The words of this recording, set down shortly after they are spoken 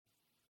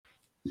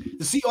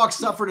The Seahawks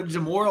suffered a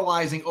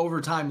demoralizing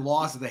overtime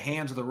loss at the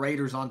hands of the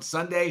Raiders on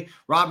Sunday.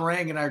 Rob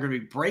Rang and I are going to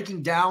be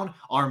breaking down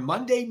our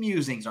Monday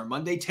musings, our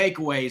Monday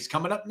takeaways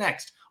coming up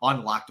next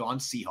on Locked On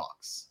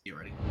Seahawks. You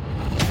ready?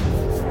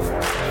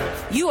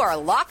 You are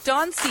Locked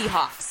On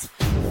Seahawks,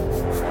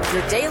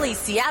 your daily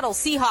Seattle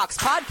Seahawks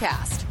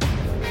podcast.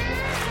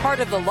 Part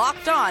of the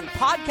Locked On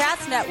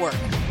Podcast Network,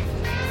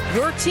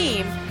 your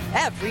team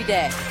every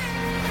day.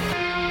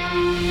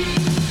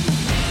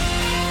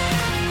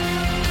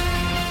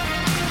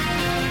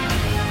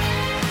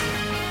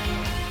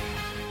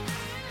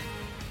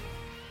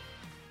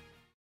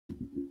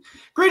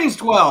 Greetings,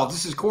 12.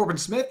 This is Corbin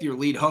Smith, your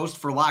lead host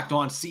for Locked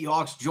On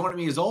Seahawks. Joining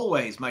me as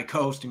always, my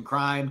co-host in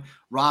crime,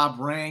 Rob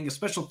Rang. A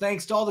special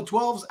thanks to all the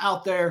 12s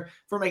out there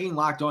for making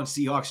Locked On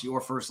Seahawks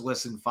your first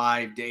listen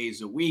 5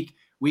 days a week.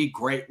 We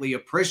greatly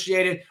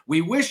appreciate it.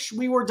 We wish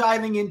we were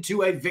diving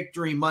into a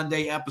Victory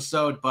Monday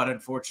episode, but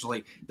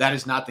unfortunately, that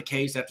is not the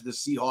case after the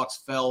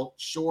Seahawks fell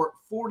short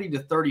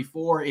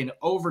 40-34 in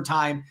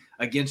overtime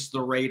against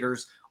the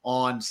Raiders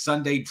on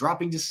Sunday,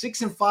 dropping to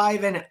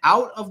 6-5 and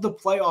out of the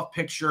playoff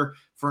picture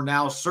for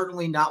now.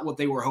 Certainly not what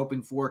they were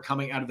hoping for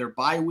coming out of their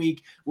bye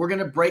week. We're going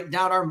to break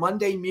down our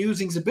Monday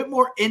musings a bit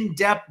more in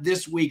depth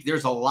this week.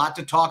 There's a lot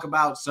to talk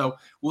about, so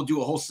we'll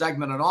do a whole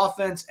segment on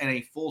offense and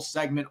a full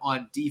segment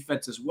on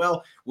defense as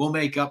well. We'll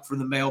make up for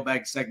the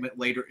mailbag segment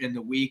later in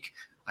the week.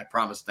 I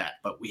promise that,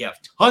 but we have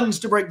tons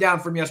to break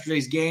down from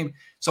yesterday's game.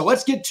 So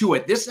let's get to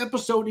it. This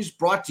episode is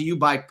brought to you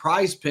by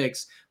Prize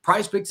Picks.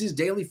 Prize Picks is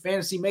daily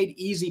fantasy made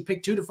easy.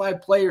 Pick 2 to 5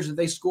 players. If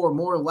they score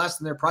more or less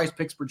than their Prize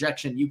Picks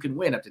projection, you can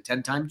win up to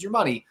 10 times your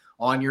money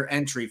on your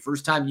entry.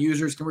 First-time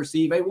users can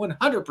receive a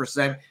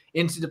 100%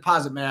 instant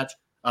deposit match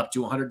up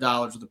to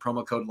 $100 with the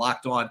promo code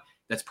Locked On.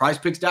 That's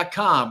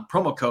prizepicks.com,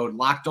 promo code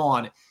Locked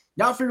On.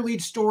 Now for your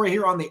lead story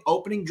here on the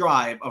opening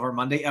drive of our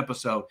Monday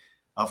episode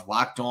of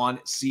Locked On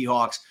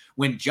Seahawks.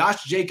 When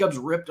Josh Jacobs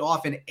ripped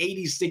off an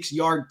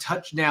 86-yard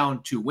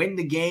touchdown to win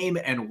the game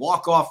and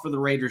walk off for the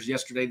Raiders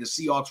yesterday, the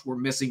Seahawks were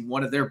missing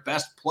one of their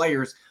best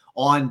players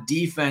on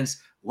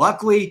defense.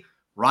 Luckily,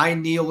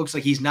 Ryan Neal looks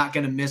like he's not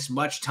going to miss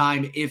much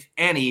time, if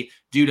any,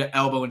 due to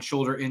elbow and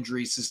shoulder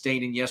injuries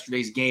sustained in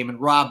yesterday's game. And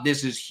Rob,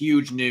 this is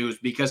huge news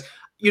because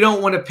you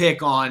don't want to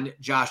pick on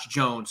Josh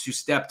Jones, who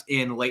stepped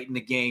in late in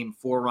the game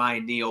for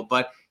Ryan Neal,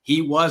 but he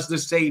was the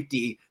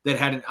safety that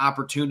had an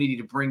opportunity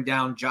to bring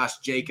down Josh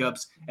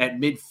Jacobs at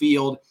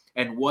midfield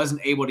and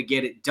wasn't able to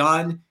get it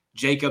done.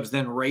 Jacobs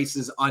then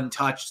races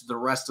untouched the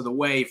rest of the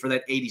way for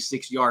that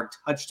 86-yard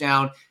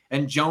touchdown,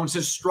 and Jones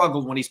has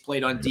struggled when he's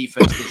played on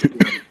defense this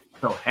year.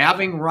 So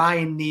having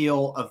Ryan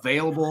Neal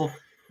available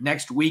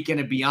next weekend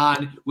and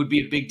beyond would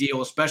be a big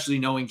deal, especially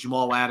knowing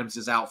Jamal Adams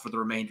is out for the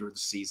remainder of the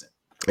season.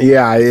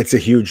 Yeah, it's a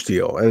huge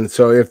deal. And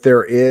so if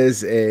there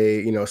is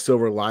a,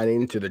 silver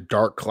lining to the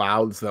dark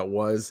clouds that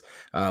was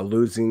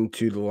losing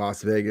to the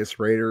Las Vegas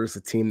Raiders,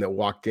 a team that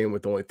walked in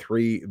with only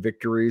 3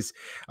 victories,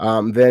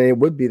 then it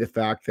would be the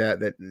fact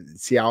that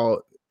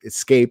Seattle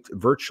escaped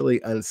virtually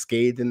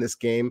unscathed in this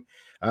game.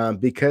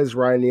 Because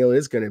Ryan Neal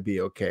is going to be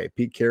okay.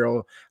 Pete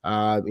Carroll,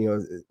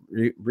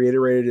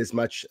 reiterated as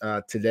much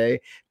today,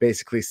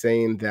 basically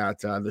saying that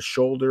the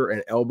shoulder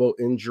and elbow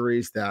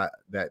injuries that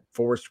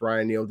forced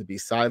Ryan Neal to be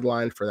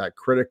sidelined for that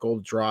critical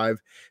drive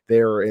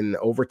there in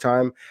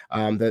overtime,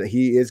 that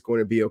he is going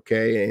to be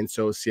okay. And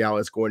so Seattle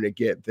is going to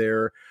get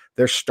their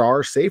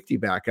star safety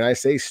back. And I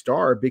say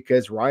star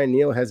because Ryan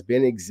Neal has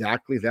been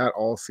exactly that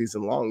all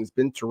season long. He's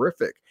been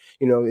terrific.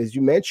 As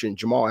you mentioned,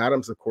 Jamal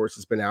Adams, of course,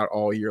 has been out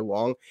all year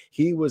long.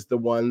 He was the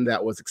one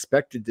that was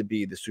expected to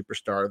be the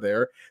superstar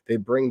there. They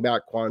bring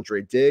back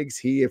Quandre Diggs.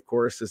 He, of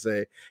course, is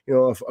a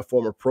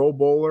former Pro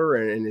Bowler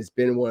and has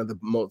been one of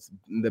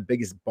the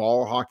biggest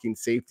ball hawking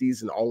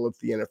safeties in all of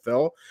the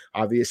NFL.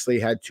 Obviously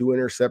had 2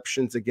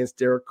 interceptions against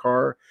Derek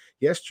Carr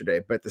yesterday.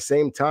 But at the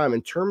same time,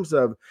 in terms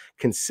of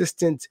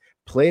consistent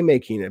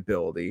playmaking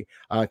ability,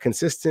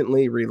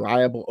 consistently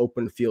reliable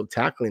open field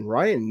tackling,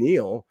 Ryan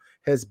Neal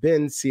has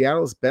been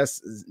Seattle's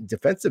best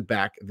defensive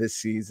back this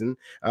season,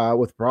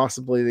 with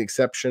possibly the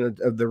exception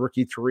of the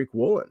rookie Tariq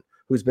Woolen,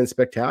 who's been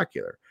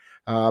spectacular.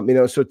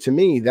 So to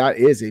me, that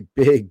is a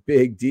big,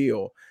 big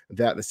deal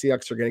that the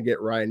Seahawks are going to get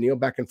Ryan Neal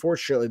back.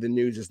 Unfortunately, the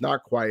news is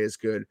not quite as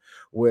good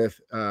with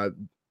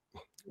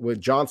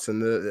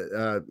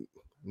Johnson.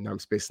 I'm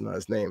spacing on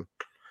his name.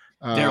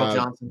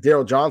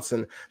 Daryl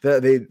Johnson,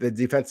 the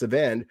defensive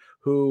end,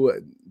 who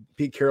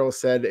Pete Carroll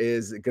said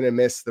is going to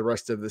miss the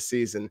rest of the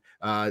season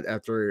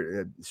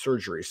after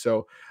surgery.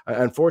 So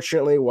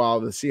unfortunately, while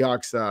the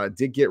Seahawks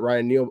did get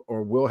Ryan Neal,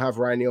 or will have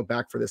Ryan Neal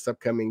back for this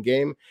upcoming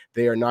game,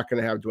 they are not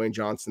going to have Daryl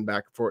Johnson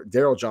back for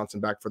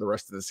the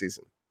rest of the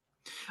season.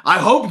 I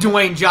hope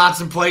Dwayne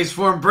Johnson plays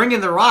for him. Bring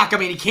in the Rock. I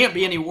mean, he can't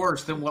be any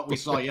worse than what we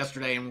saw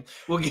yesterday, and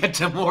we'll get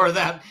to more of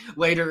that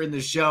later in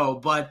the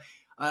show. But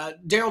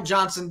Daryl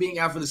Johnson being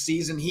out for the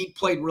season, he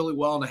played really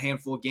well in a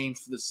handful of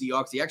games for the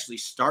Seahawks. He actually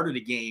started a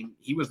game.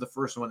 He was the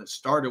first one that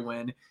started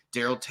when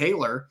Darrell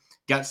Taylor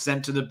got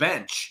sent to the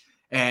bench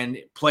and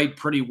played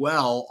pretty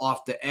well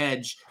off the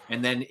edge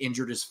and then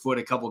injured his foot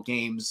a couple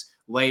games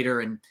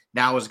later and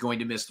now is going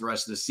to miss the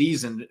rest of the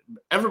season.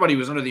 Everybody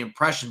was under the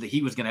impression that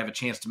he was going to have a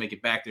chance to make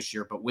it back this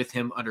year, but with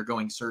him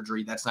undergoing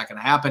surgery, that's not going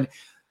to happen.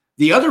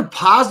 The other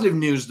positive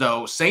news,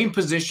 though, same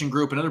position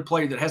group, another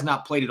player that has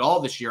not played at all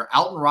this year,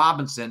 Alton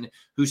Robinson,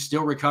 who's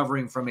still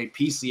recovering from a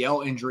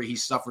PCL injury he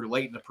suffered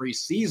late in the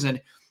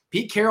preseason.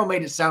 Pete Carroll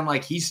made it sound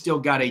like he's still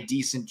got a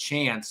decent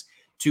chance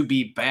to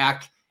be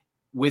back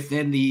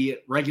within the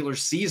regular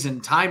season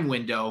time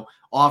window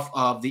off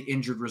of the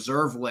injured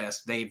reserve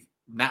list. They've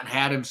not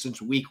had him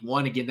since week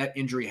 1. Again, that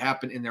injury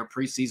happened in their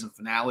preseason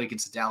finale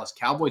against the Dallas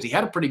Cowboys. He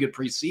had a pretty good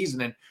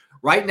preseason, and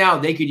right now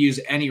they could use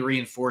any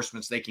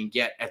reinforcements they can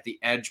get at the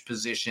edge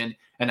position.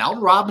 And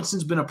Alton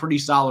Robinson's been a pretty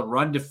solid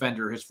run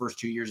defender his first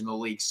 2 years in the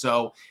league.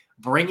 So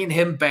bringing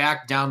him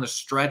back down the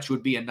stretch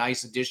would be a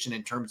nice addition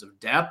in terms of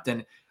depth.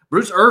 And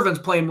Bruce Irvin's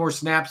playing more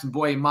snaps than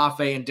Boye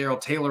Mafe and Darrell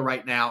Taylor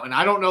right now. And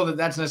I don't know that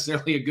that's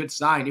necessarily a good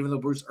sign, even though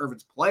Bruce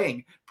Irvin's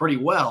playing pretty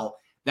well.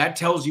 That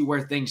tells you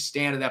where things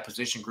stand in that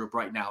position group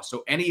right now.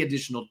 So any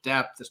additional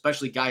depth,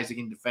 especially guys that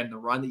can defend the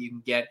run that you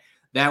can get,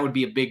 that would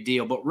be a big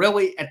deal. But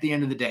really, at the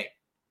end of the day,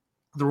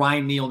 the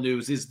Ryan Neal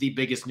news is the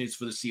biggest news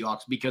for the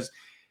Seahawks, because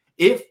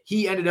if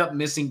he ended up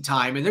missing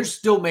time, and there's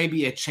still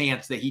maybe a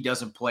chance that he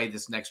doesn't play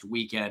this next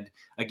weekend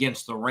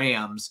against the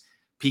Rams,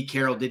 Pete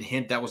Carroll did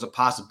hint that was a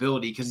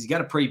possibility because he's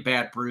got a pretty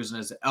bad bruise in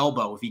his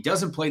elbow. If he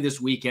doesn't play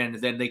this weekend,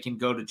 then they can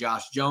go to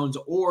Josh Jones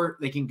or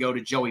they can go to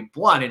Joey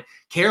Blount. And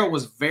Carroll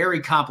was very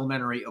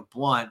complimentary of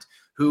Blount,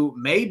 who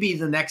may be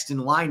the next in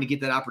line to get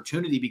that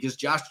opportunity because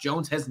Josh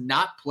Jones has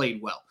not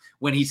played well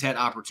when he's had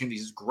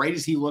opportunities. As great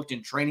as he looked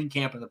in training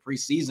camp in the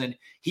preseason,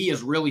 he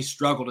has really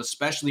struggled,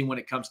 especially when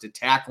it comes to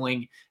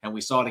tackling. And we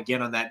saw it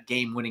again on that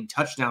game-winning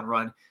touchdown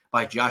run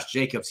by Josh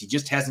Jacobs. He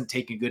just hasn't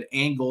taken good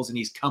angles, and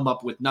he's come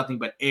up with nothing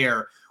but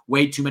air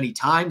way too many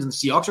times. And the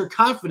Seahawks are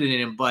confident in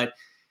him, but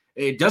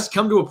it does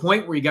come to a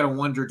point where you got to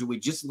wonder, do we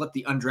just let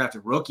the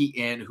undrafted rookie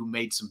in who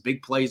made some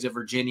big plays at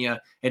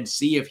Virginia and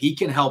see if he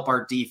can help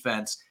our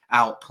defense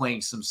out playing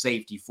some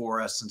safety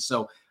for us? And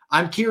so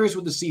I'm curious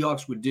what the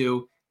Seahawks would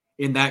do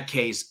in that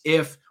case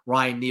if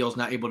Ryan Neal's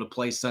not able to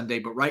play Sunday.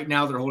 But right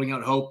now they're holding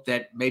out hope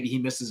that maybe he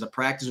misses a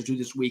practice or two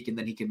this week and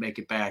then he can make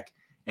it back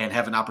and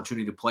have an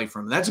opportunity to play for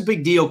him. That's a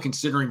big deal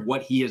considering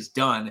what he has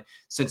done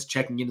since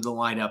checking into the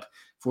lineup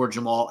for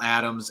Jamal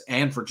Adams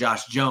and for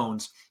Josh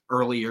Jones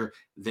earlier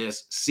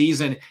this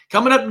season.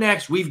 Coming up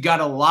next, we've got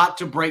a lot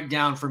to break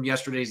down from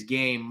yesterday's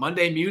game.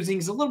 Monday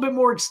Musings, a little bit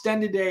more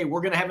extended day.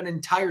 We're going to have an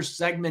entire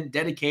segment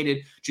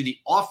dedicated to the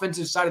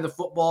offensive side of the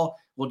football.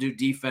 We'll do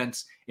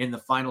defense in the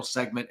final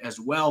segment as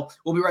well.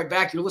 We'll be right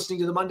back. You're listening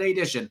to the Monday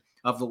edition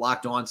of the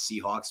Locked On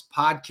Seahawks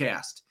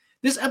podcast.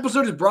 This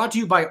episode is brought to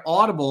you by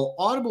Audible.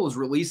 Audible is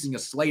releasing a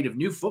slate of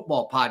new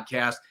football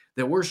podcasts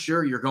that we're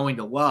sure you're going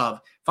to love.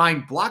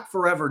 Find Block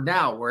Forever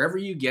now wherever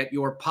you get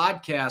your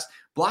podcast.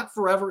 Block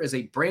Forever is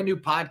a brand new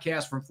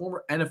podcast from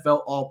former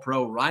NFL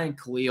All-Pro Ryan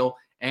Kalil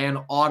and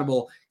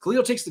Audible.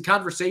 Kalil takes the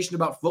conversation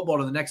about football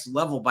to the next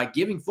level by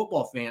giving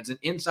football fans an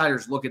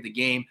insider's look at the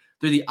game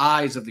through the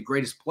eyes of the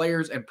greatest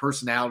players and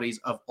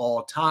personalities of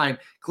all time.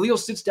 Kalil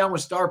sits down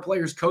with star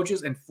players,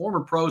 coaches, and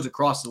former pros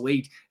across the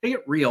league to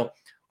get real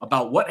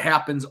about what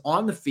happens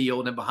on the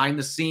field and behind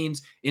the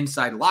scenes,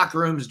 inside locker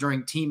rooms,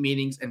 during team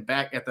meetings, and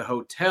back at the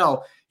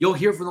hotel. You'll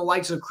hear from the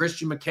likes of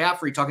Christian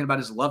McCaffrey talking about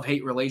his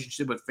love-hate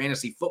relationship with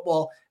fantasy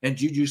football, and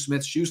Juju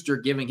Smith-Schuster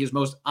giving his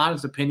most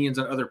honest opinions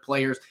on other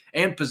players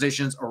and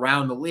positions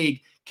around the league.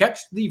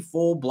 Catch the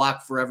full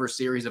Block Forever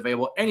series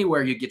available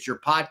anywhere you get your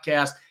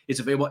podcast.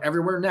 It's available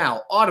everywhere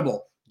now.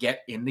 Audible,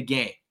 get in the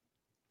game.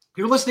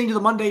 You're listening to the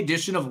Monday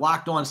edition of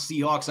Locked On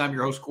Seahawks. I'm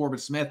your host, Corbin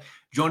Smith.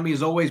 Join me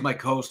as always, my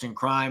co-host in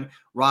crime,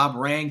 Rob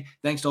Rang.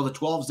 Thanks to all the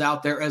 12s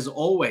out there, as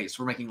always,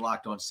 for making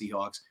Locked On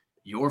Seahawks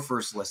your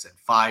first listen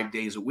 5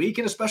 days a week.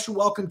 And a special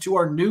welcome to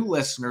our new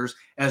listeners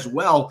as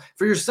well.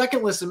 For your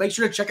second listen, make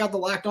sure to check out the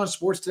Locked On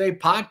Sports Today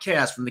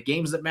podcast. From the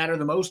games that matter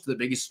the most to the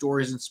biggest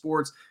stories in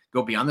sports,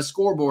 go beyond the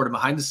scoreboard and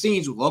behind the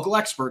scenes with local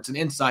experts and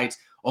insights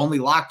only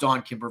Locked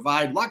On can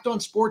provide. Locked On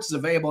Sports is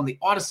available on the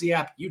Odyssey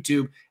app,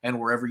 YouTube, and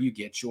wherever you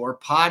get your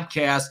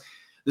podcast.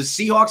 The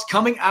Seahawks,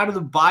 coming out of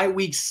the bye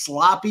week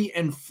sloppy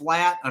and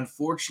flat,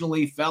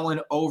 unfortunately fell in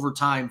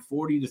overtime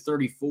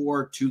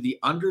 40-34 to the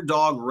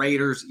underdog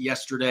Raiders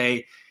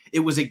yesterday.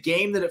 It was a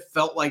game that it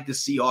felt like the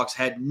Seahawks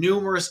had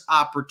numerous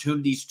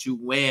opportunities to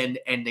win,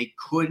 and they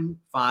couldn't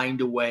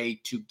find a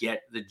way to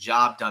get the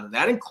job done. And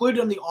that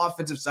included on the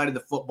offensive side of the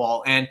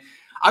football. And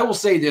I will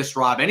say this,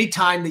 Rob,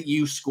 anytime that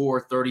you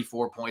score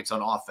 34 points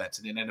on offense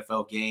in an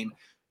NFL game,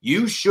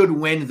 you should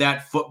win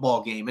that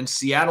football game. And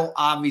Seattle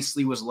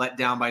obviously was let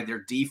down by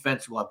their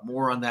defense. We'll have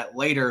more on that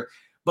later.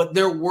 But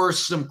there were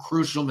some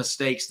crucial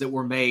mistakes that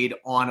were made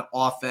on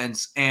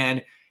offense.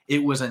 And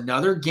it was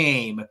another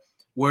game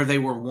where they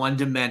were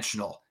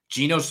one-dimensional.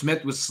 Geno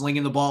Smith was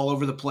slinging the ball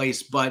over the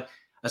place. But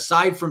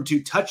aside from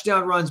 2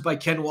 touchdown runs by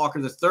Ken Walker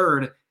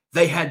III,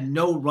 they had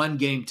no run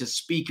game to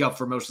speak of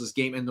for most of this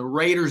game. And the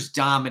Raiders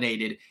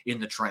dominated in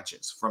the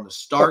trenches from the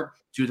start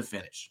to the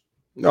finish.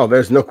 No,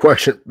 there's no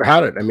question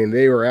about it. I mean,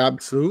 they were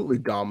absolutely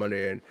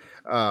dominating.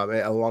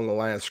 along the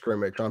line of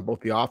scrimmage on both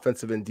the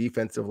offensive and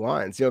defensive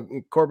lines.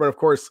 Corbin, of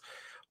course,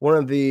 one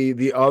of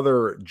the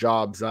other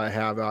jobs I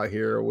have out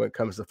here when it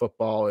comes to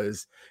football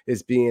is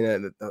being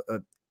a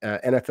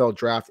NFL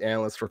draft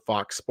analyst for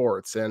Fox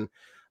Sports. And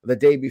the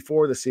day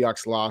before the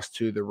Seahawks lost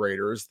to the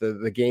Raiders,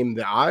 the game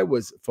that I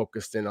was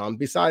focused in on,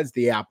 besides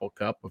the Apple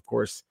Cup, of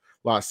course,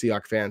 a lot of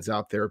Seahawks fans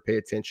out there pay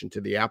attention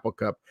to the Apple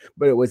Cup,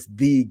 but it was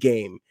the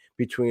game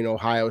between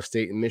Ohio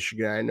State and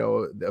Michigan. I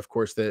know, of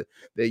course, that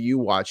you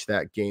watched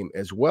that game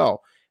as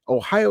well.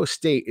 Ohio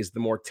State is the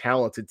more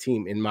talented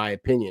team, in my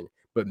opinion,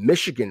 but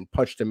Michigan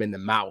punched them in the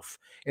mouth.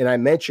 And I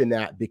mentioned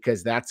that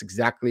because that's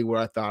exactly what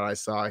I thought I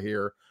saw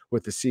here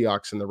with the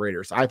Seahawks and the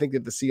Raiders. I think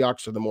that the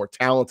Seahawks are the more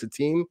talented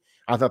team.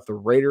 I thought the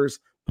Raiders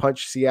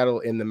punched Seattle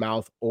in the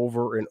mouth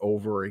over and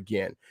over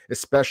again,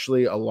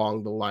 especially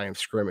along the line of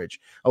scrimmage.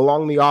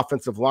 Along the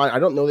offensive line, I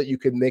don't know that you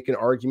could make an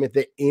argument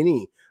that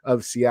any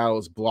of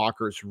Seattle's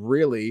blockers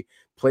really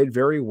played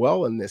very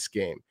well in this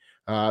game.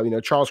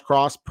 Charles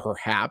Cross,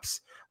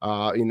 perhaps,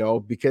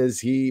 because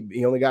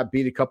he only got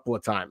beat a couple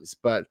of times.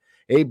 But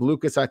Abe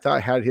Lucas, I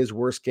thought, had his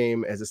worst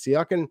game as a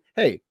Seahawk. And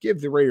hey,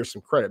 give the Raiders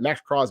some credit.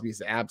 Max Crosby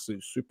is an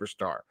absolute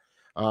superstar.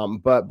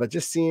 But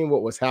just seeing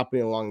what was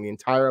happening along the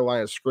entire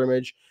line of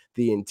scrimmage,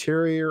 the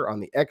interior, on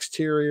the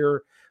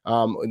exterior,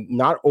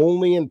 not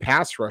only in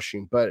pass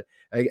rushing, but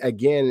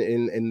again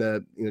in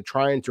the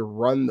trying to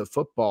run the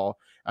football.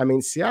 I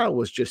mean, Seattle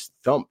was just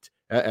thumped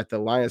at the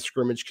line of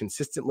scrimmage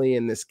consistently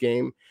in this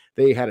game.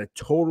 They had a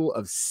total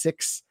of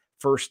 6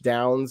 first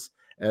downs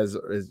as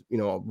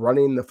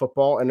running the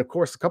football, and of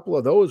course, a couple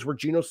of those were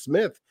Geno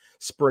Smith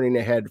sprinting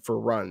ahead for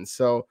runs.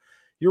 So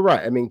you're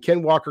right. I mean,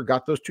 Ken Walker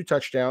got those 2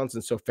 touchdowns,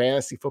 and so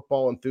fantasy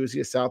football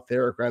enthusiasts out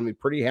there are going to be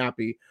pretty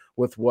happy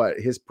with what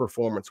his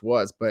performance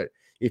was. But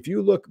if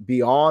you look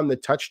beyond the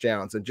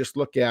touchdowns and just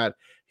look at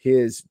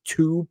his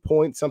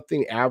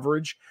 2-point-something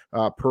average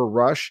per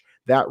rush,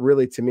 that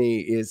really, to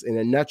me, is in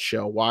a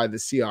nutshell why the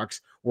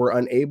Seahawks were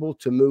unable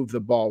to move the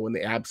ball when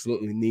they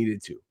absolutely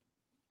needed to.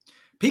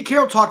 Pete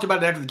Carroll talked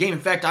about it after the game. In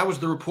fact, I was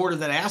the reporter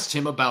that asked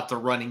him about the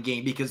running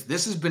game because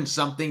this has been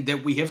something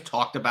that we have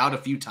talked about a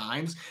few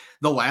times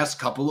the last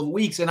couple of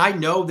weeks. And I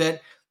know that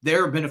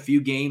there have been a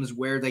few games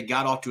where they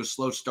got off to a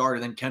slow start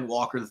and then Ken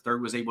Walker III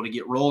was able to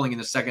get rolling in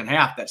the second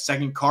half. That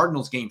second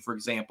Cardinals game, for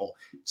example,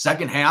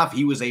 second half,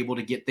 he was able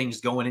to get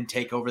things going and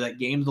take over that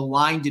game. The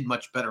line did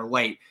much better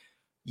late.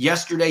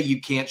 Yesterday,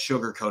 you can't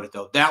sugarcoat it,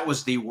 though. That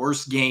was the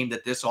worst game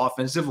that this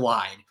offensive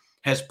line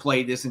has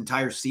played this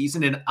entire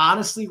season. And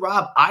honestly,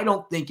 Rob, I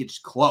don't think it's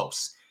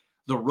close.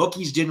 The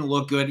rookies didn't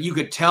look good. You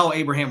could tell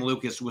Abraham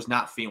Lucas was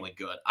not feeling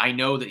good. I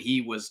know that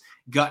he was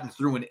gutting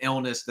through an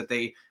illness that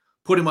they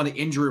put him on the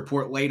injury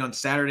report late on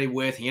Saturday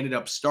with. He ended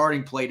up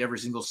starting, played every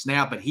single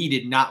snap, but he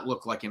did not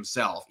look like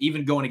himself.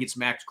 Even going against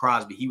Max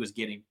Crosby, he was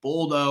getting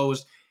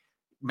bulldozed.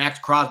 Max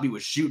Crosby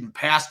was shooting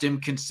past him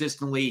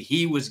consistently.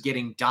 He was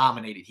getting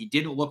dominated. He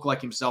didn't look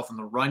like himself in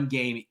the run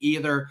game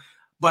either.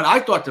 But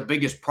I thought the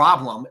biggest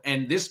problem,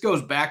 and this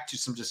goes back to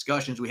some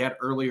discussions we had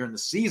earlier in the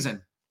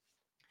season,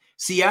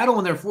 Seattle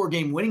in their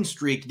 4-game winning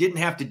streak didn't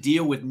have to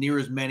deal with near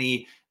as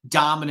many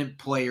dominant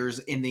players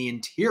in the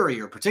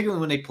interior,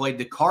 particularly when they played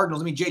the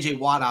Cardinals. I mean, J.J.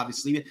 Watt,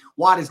 obviously.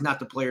 Watt is not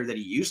the player that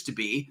he used to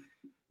be.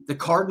 The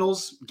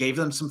Cardinals gave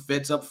them some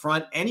fits up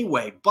front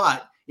anyway,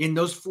 but in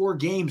those 4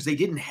 games, they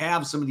didn't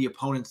have some of the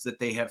opponents that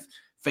they have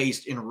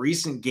faced in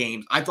recent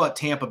games. I thought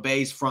Tampa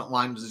Bay's front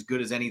line was as good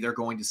as any they're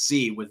going to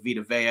see with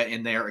Vita Vea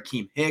in there,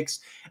 Akeem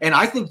Hicks. And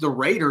I think the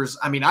Raiders,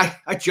 I mean, I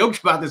joked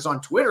about this on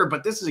Twitter,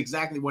 but this is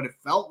exactly what it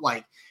felt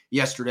like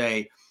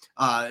yesterday.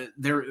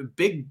 Their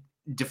big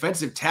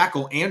defensive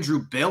tackle,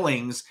 Andrew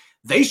Billings,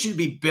 they should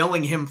be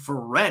billing him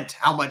for rent,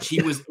 how much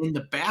he was in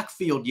the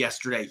backfield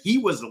yesterday. He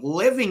was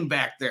living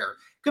back there.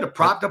 Could have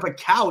propped up a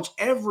couch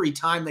every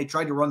time they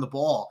tried to run the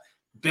ball.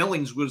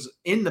 Billings was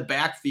in the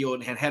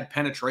backfield and had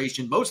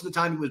penetration. Most of the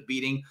time he was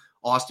beating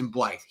Austin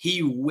Blythe.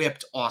 He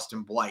whipped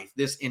Austin Blythe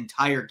this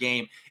entire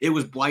game. It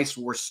was Blythe's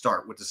worst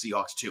start with the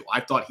Seahawks too.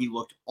 I thought he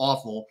looked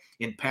awful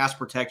in pass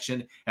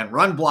protection, and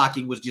run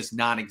blocking was just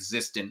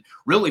non-existent,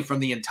 really, from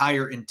the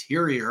entire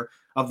interior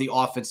of the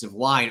offensive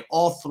line.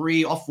 All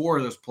 4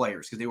 of those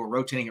players, because they were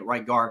rotating at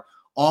right guard,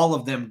 all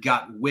of them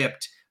got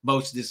whipped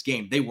most of this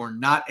game. They were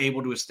not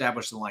able to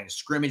establish the line of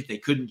scrimmage. They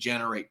couldn't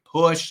generate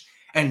push.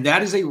 And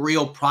that is a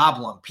real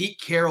problem. Pete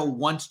Carroll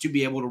wants to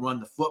be able to run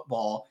the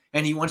football,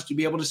 and he wants to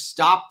be able to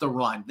stop the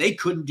run. They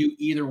couldn't do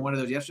either one of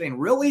those yesterday. And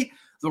really,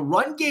 the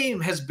run game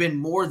has been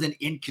more than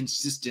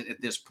inconsistent at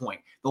this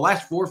point. The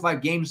last 4 or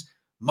 5 games,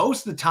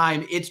 most of the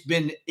time, it's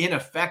been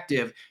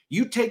ineffective.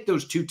 You take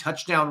those 2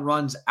 touchdown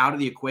runs out of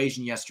the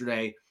equation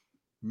yesterday,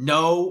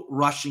 no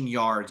rushing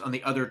yards on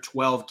the other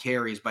 12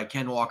 carries by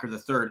Ken Walker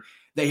III.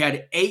 They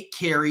had 8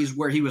 carries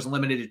where he was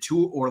limited to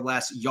 2 or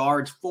less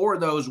yards. 4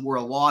 of those were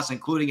a loss,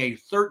 including a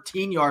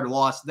 13-yard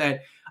loss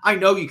that I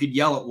know you could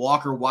yell at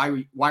Walker,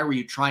 why were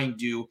you trying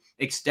to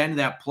extend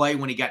that play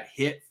when he got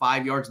hit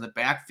 5 yards in the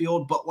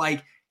backfield? But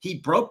he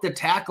broke the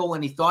tackle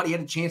and he thought he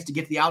had a chance to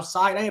get to the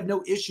outside. I have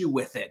no issue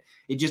with it.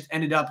 It just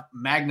ended up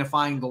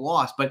magnifying the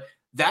loss. But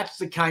That's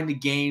the kind of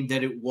game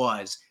that it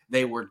was.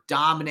 They were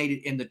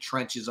dominated in the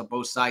trenches on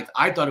both sides.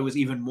 I thought it was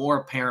even more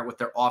apparent with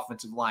their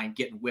offensive line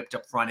getting whipped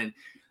up front, and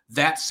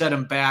that set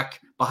them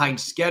back behind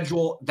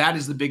schedule. That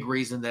is the big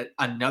reason that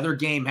another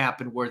game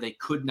happened where they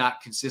could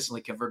not consistently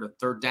convert on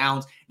third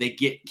downs. They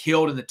get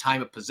killed in the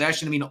time of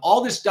possession. I mean,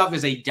 all this stuff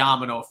is a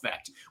domino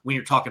effect when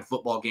you're talking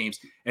football games,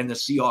 and the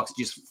Seahawks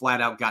just flat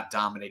out got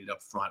dominated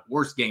up front.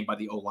 Worst game by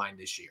the O-line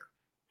this year.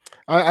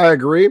 I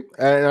agree,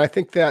 and I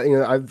think that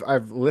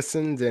I've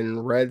listened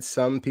and read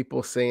some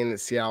people saying that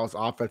Seattle's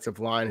offensive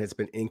line has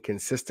been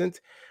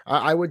inconsistent.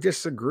 I would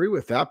disagree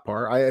with that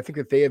part. I think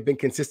that they have been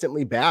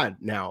consistently bad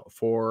now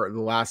for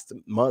the last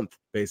month,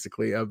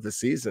 basically, of the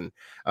season.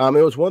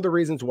 It was one of the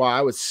reasons why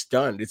I was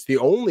stunned. It's the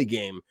only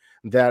game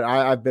that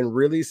I've been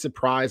really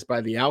surprised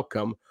by the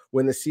outcome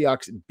when the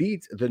Seahawks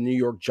beat the New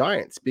York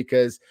Giants,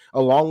 because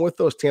along with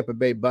those Tampa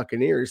Bay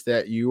Buccaneers,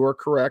 that you are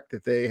correct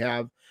that they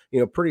have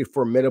pretty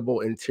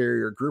formidable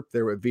interior group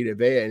there with Vita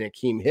Vea and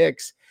Akeem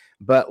Hicks.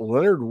 But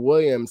Leonard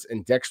Williams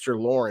and Dexter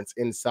Lawrence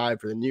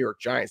inside for the New York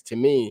Giants, to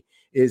me,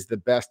 is the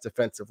best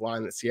defensive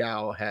line that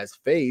Seattle has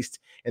faced.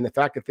 And the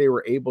fact that they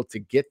were able to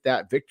get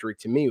that victory,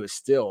 to me, was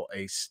still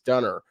a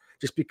stunner.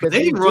 Just because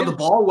they didn't run the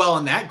ball well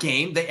in that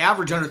game. They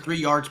averaged under 3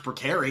 yards per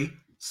carry.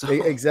 So.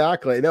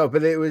 Exactly. No,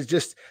 but it was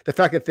just the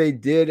fact that they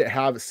did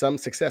have some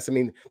success. I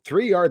mean,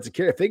 3 yards a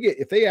carry.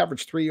 If they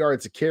average 3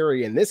 yards a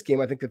carry in this game,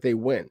 I think that they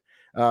win.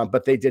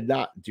 But they did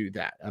not do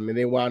that. I mean,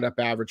 they wound up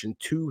averaging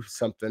 2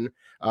 something.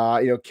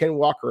 Ken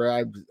Walker,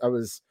 I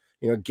was,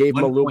 gave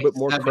him a little bit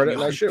more credit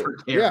than I should.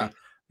 Yeah.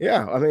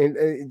 Yeah. I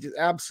mean, just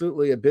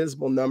absolutely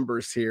abysmal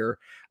numbers here.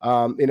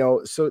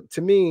 So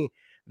to me,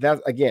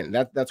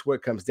 that's what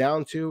it comes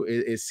down to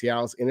is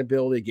Seattle's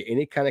inability to get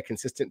any kind of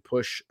consistent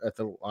push at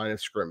the line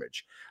of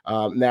scrimmage.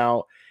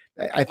 Now,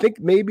 I think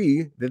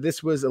maybe that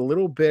this was a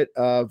little bit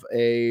of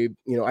a,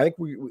 I think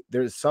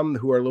there's some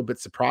who are a little bit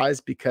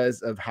surprised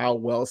because of how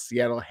well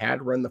Seattle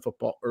had run the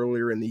football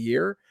earlier in the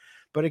year.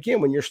 But again,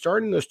 when you're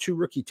starting those 2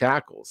 rookie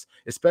tackles,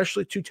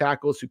 especially 2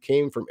 tackles who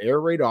came from air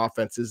raid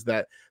offenses,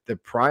 that the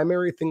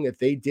primary thing that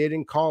they did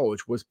in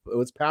college was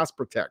pass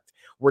protect.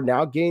 We're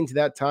now getting to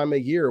that time of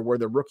year where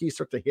the rookies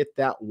start to hit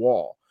that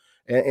wall.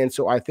 And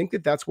so I think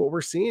that that's what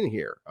we're seeing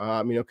here,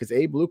 because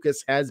Abe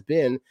Lucas has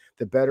been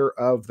the better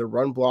of the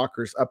run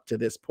blockers up to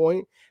this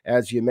point.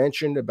 As you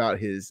mentioned about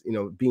his,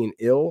 being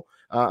ill,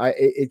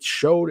 it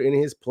showed in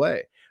his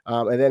play.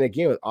 And then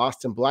again, with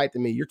Austin Blythe, I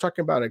mean, you're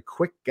talking about a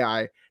quick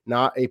guy,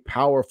 not a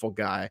powerful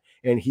guy.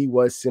 And he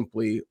was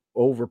simply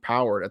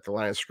overpowered at the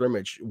line of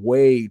scrimmage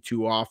way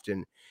too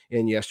often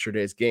in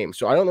yesterday's game.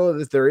 So I don't know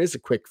that there is a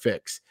quick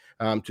fix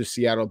to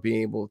Seattle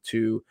being able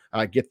to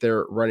get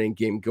their running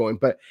game going.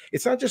 But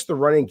it's not just the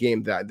running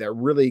game that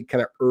really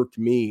kind of irked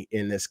me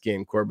in this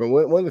game, Corbin.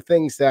 One of the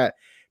things that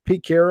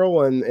Pete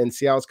Carroll and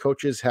Seattle's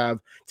coaches have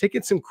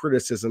taken some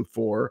criticism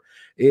for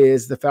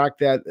is the fact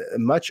that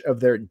much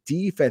of their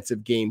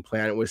defensive game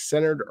plan was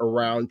centered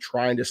around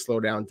trying to slow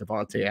down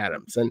Davante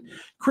Adams. And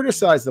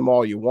criticize them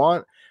all you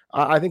want.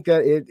 I think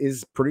that it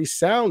is pretty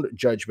sound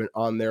judgment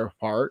on their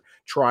part,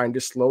 trying to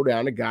slow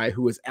down a guy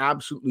who has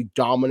absolutely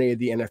dominated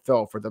the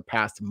NFL for the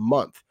past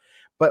month.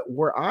 But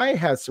where I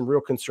had some real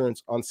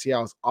concerns on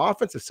Seattle's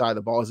offensive side of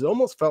the ball is it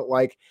almost felt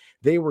like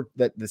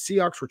that the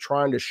Seahawks were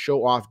trying to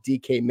show off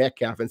DK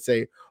Metcalf and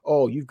say,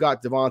 oh, you've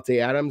got Davante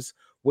Adams.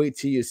 Wait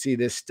till you see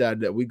this stud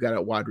that we've got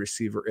at wide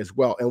receiver as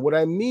well. And what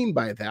I mean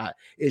by that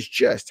is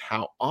just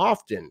how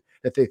often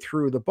that they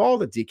threw the ball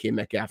to DK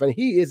Metcalf. And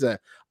he is an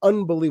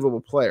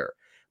unbelievable player.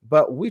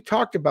 But we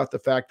talked about the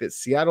fact that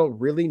Seattle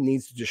really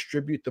needs to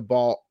distribute the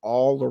ball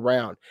all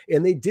around.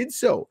 And they did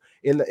so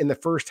in the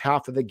first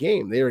half of the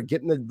game. They were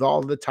getting the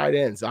ball to the tight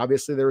ends.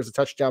 Obviously, there was a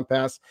touchdown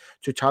pass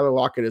to Tyler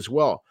Lockett as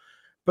well.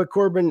 But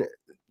Corbin,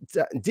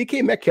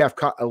 DK Metcalf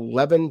caught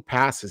 11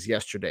 passes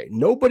yesterday.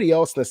 Nobody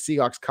else in the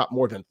Seahawks caught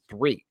more than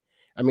 3.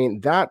 I mean,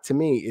 that to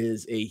me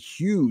is a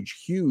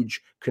huge,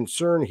 huge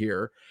concern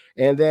here.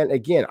 And then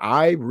again,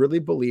 I really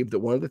believe that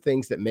one of the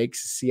things that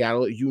makes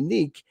Seattle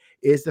unique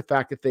is the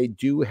fact that they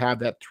do have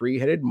that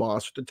 3-headed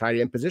monster at the tight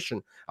end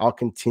position. I'll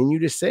continue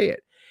to say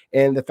it.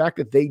 And the fact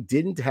that they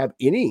didn't have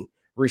any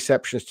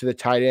receptions to the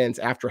tight ends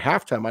after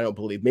halftime, I don't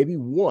believe, maybe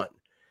 1.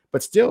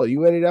 But still,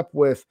 you ended up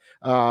with,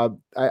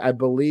 I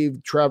believe,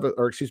 Noah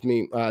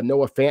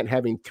Fant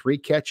having 3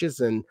 catches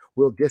and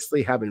Will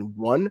Dissly having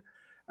 1.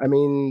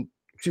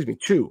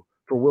 2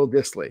 for Will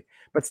Dissly.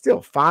 But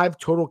still, 5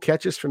 total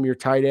catches from your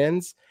tight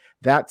ends.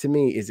 That, to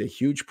me, is a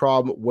huge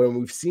problem. When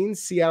we've seen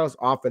Seattle's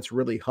offense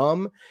really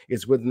hum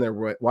is when their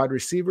wide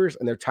receivers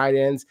and their tight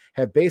ends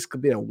have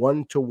basically been a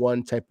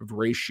 1-to-1 type of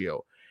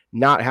ratio,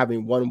 not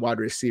having one wide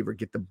receiver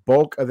get the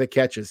bulk of the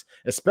catches,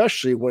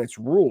 especially when it's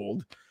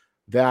ruled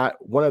that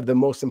one of the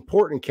most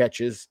important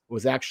catches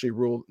was actually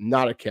ruled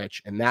not a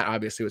catch. And that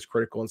obviously was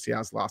critical in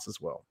Seattle's loss as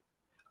well.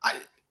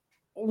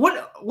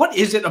 What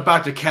is it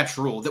about the catch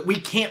rule that we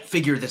can't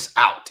figure this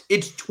out?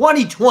 It's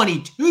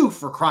 2022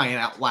 for crying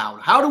out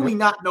loud. How do we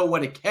not know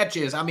what a catch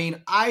is? I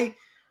mean, I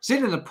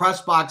sit in the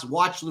press box,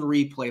 watch the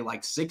replay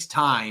like 6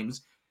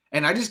 times,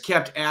 And I just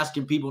kept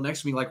asking people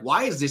next to me, like,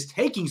 why is this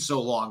taking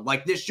so long?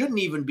 Like, this shouldn't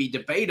even be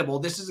debatable.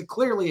 This is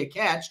clearly a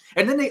catch.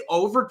 And then they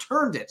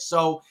overturned it.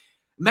 So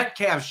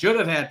Metcalf should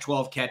have had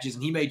 12 catches,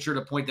 and he made sure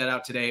to point that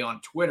out today on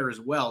Twitter as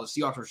well. The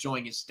Seahawks were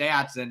showing his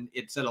stats, and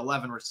it said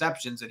 11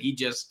 receptions, and he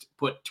just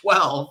put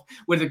 12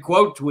 with a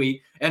quote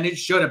tweet, and it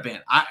should have been.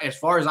 As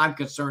far as I'm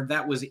concerned,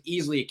 that was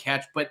easily a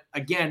catch. But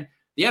again,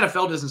 the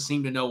NFL doesn't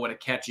seem to know what a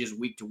catch is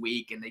week to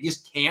week, and they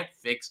just can't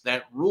fix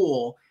that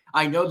rule.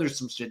 I know there's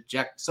some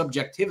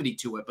subjectivity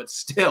to it, but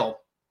still,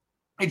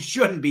 it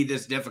shouldn't be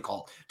this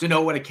difficult to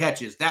know what a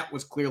catch is. That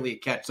was clearly a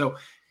catch. So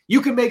you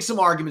can make some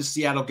arguments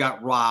Seattle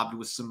got robbed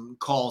with some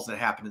calls that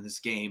happened in this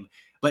game,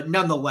 but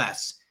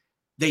nonetheless,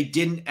 they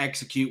didn't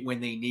execute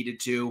when they needed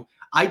to.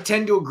 I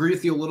tend to agree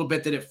with you a little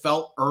bit that it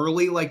felt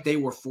early like they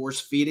were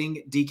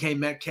force-feeding DK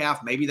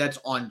Metcalf. Maybe that's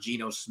on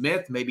Geno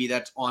Smith. Maybe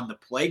that's on the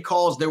play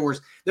calls. There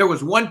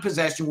was one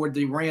possession where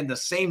they ran the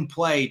same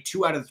play,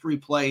 2 out of 3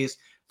 plays,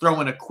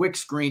 throwing a quick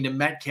screen to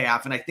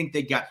Metcalf, and I think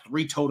they got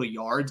 3 total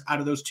yards out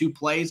of those 2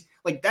 plays.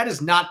 Like, that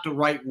is not the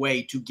right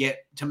way to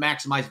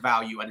maximize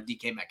value out of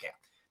DK Metcalf.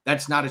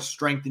 That's not a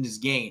strength in his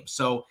game.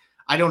 So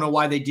I don't know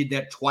why they did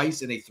that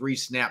twice in a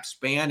 3-snap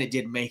span. It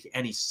didn't make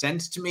any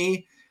sense to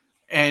me.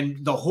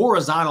 And the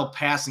horizontal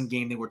passing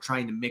game they were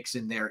trying to mix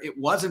in there, it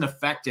wasn't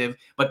effective,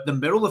 but the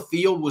middle of the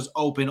field was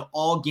open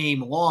all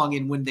game long.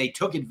 And when they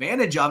took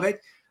advantage of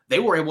it, they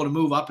were able to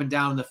move up and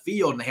down the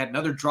field. And they had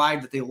another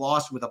drive that they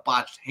lost with a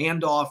botched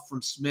handoff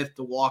from Smith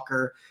to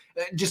Walker.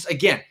 Just,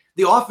 again,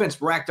 the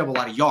offense racked up a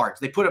lot of yards.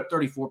 They put up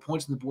 34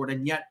 points on the board,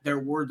 and yet there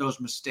were those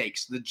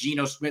mistakes. The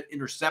Geno Smith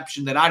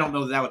interception that I don't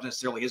know that was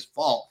necessarily his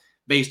fault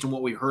based on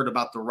what we heard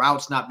about the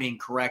routes not being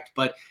correct,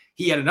 but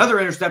he had another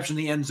interception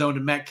in the end zone to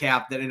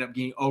Metcalf that ended up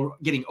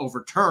getting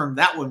overturned.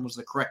 That one was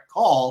the correct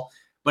call,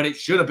 but it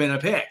should have been a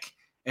pick.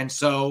 And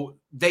so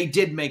they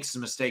did make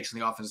some mistakes on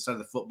the offensive side of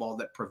the football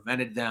that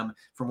prevented them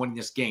from winning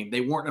this game.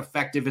 They weren't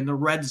effective in the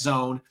red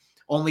zone,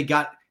 only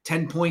got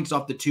 10 points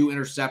off the 2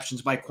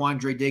 interceptions by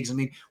Quandre Diggs. I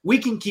mean, we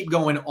can keep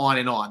going on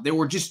and on. There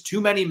were just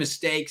too many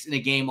mistakes in a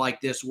game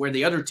like this where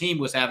the other team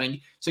was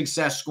having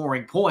success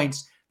scoring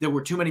points. There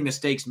were too many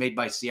mistakes made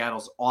by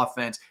Seattle's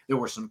offense. There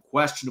were some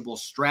questionable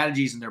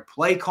strategies in their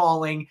play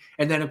calling.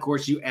 And then, of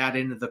course, you add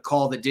in the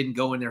call that didn't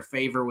go in their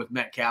favor with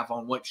Metcalf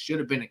on what should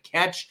have been a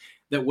catch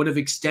that would have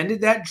extended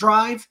that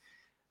drive.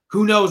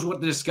 Who knows what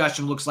the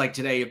discussion looks like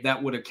today if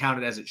that would have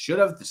counted as it should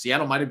have. The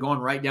Seattle might have gone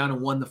right down and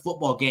won the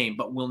football game,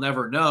 but we'll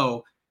never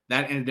know.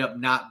 That ended up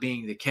not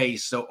being the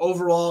case. So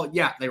overall,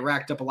 yeah, they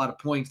racked up a lot of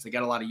points. They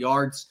got a lot of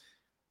yards.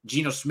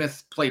 Geno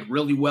Smith played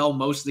really well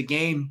most of the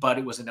game, but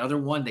it was another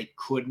one they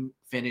couldn't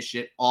finish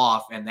it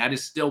off. And that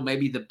is still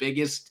maybe the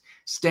biggest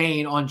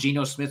stain on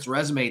Geno Smith's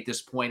resume at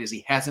this point, is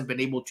he hasn't been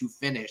able to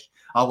finish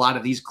a lot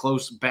of these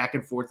close back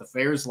and forth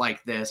affairs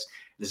like this.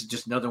 This is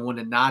just another one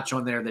to notch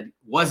on there that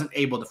wasn't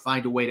able to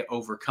find a way to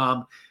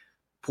overcome.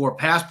 Poor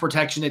pass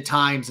protection at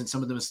times and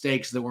some of the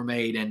mistakes that were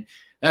made. And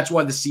that's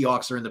why the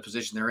Seahawks are in the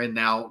position they're in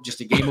now,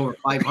 just a game over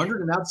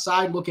 500 and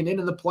outside looking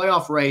into the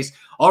playoff race.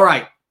 All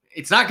right,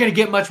 it's not going to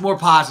get much more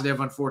positive,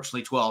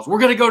 unfortunately, 12s. We're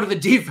going to go to the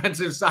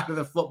defensive side of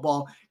the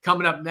football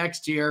coming up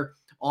next here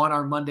on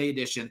our Monday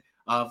edition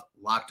of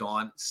Locked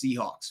On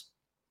Seahawks.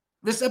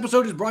 This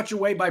episode is brought your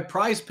way by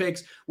Prize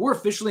Picks. We're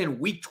officially in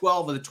week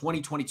 12 of the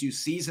 2022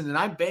 season, and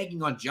I'm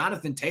banking on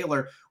Jonathan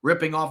Taylor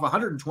ripping off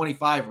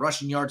 125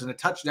 rushing yards and a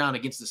touchdown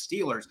against the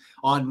Steelers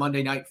on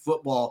Monday Night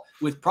Football.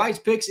 With Prize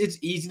Picks, it's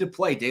easy to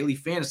play daily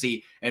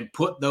fantasy and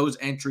put those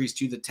entries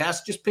to the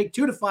test. Just pick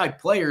 2 to 5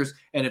 players,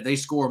 and if they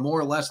score more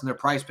or less than their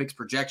Prize Picks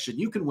projection,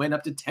 you can win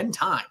up to 10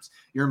 times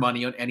your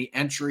money on any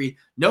entry.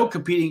 No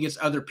competing against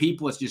other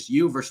people. It's just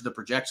you versus the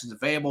projections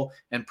available,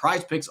 and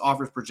Prize Picks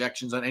offers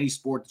projections on any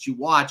sport that you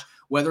watch,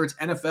 whether it's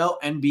NFL,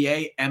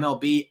 NBA,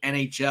 MLB,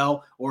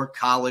 NHL, or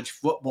college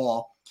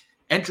football.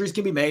 Entries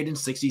can be made in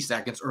 60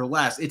 seconds or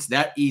less. It's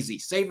that easy.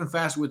 Safe and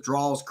fast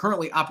withdrawals,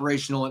 currently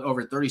operational in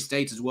over 30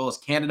 states as well as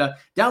Canada.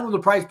 Download the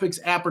Prize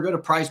Picks app or go to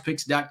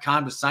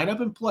prizepicks.com to sign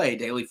up and play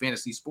daily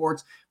fantasy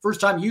sports.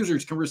 First-time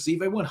users can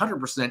receive a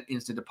 100%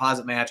 instant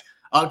deposit match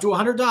up to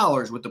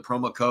 $100 with the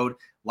promo code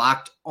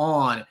Locked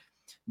On.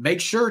 Make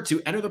sure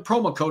to enter the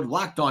promo code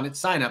Locked On at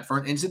sign up for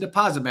an instant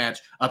deposit match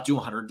up to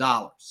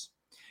 $100.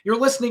 You're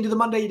listening to the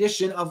Monday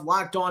edition of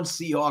Locked On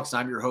Seahawks.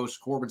 I'm your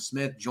host, Corbin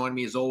Smith. Join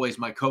me as always,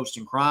 my co-host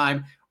in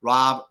crime,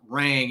 Rob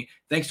Rang.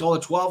 Thanks to all the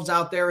 12s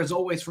out there, as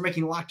always, for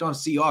making Locked On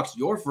Seahawks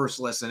your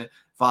first listen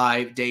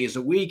 5 days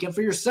a week. And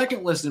for your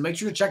second listen, make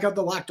sure to check out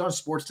the Locked On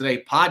Sports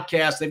Today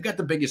podcast. They've got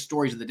the biggest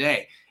stories of the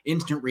day,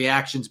 instant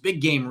reactions,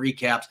 big game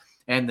recaps,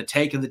 and the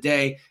take of the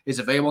day is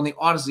available on the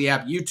Odyssey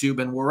app,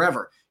 YouTube, and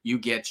wherever you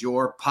get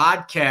your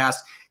podcast.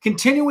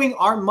 Continuing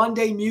our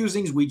Monday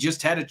musings, we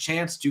just had a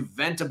chance to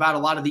vent about a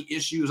lot of the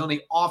issues on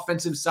the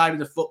offensive side of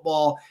the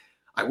football.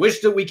 I wish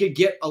that we could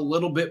get a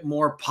little bit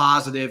more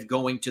positive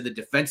going to the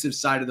defensive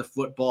side of the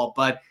football,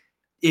 but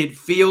it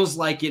feels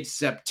like it's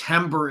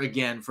September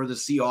again for the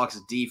Seahawks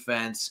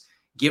defense.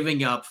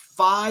 giving up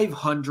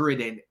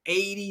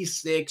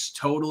 586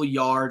 total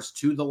yards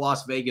to the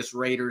Las Vegas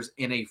Raiders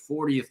in a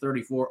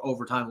 40-34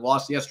 overtime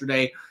loss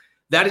yesterday.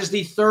 That is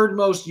the third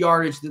most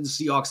yardage that the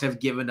Seahawks have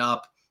given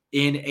up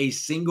in a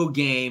single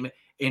game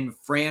in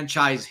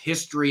franchise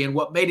history. And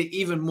what made it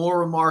even more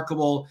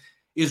remarkable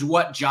is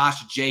what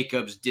Josh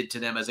Jacobs did to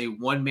them as a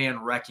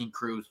one-man wrecking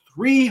crew.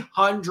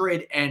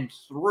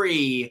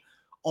 303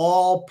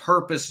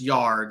 all-purpose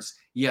yards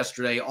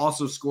yesterday.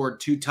 Also scored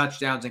 2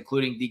 touchdowns,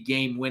 including the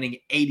game-winning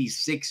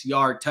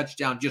 86-yard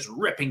touchdown, just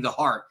ripping the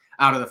heart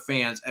out of the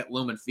fans at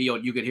Lumen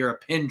Field. You could hear a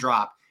pin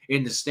drop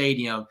in the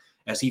stadium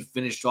as he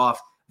finished off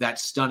that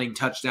stunning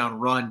touchdown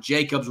run.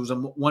 Jacobs was a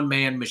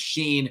one-man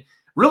machine.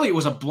 Really, it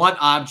was a blunt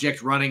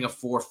object running a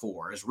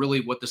 4-4 is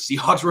really what the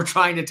Seahawks were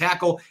trying to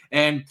tackle,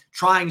 and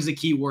trying is the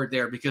key word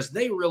there because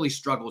they really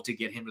struggled to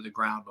get him to the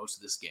ground most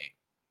of this game.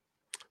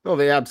 No,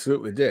 they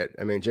absolutely did.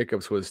 I mean,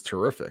 Jacobs was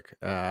terrific.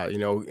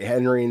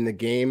 Entering the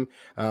game,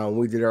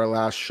 we did our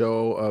last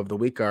show of the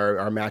week,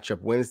 our matchup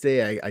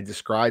Wednesday. I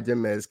described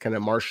him as kind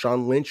of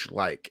Marshawn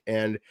Lynch-like,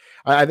 and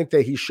I think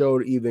that he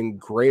showed even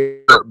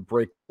greater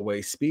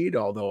breakaway speed,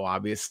 although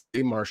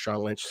obviously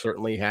Marshawn Lynch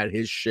certainly had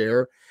his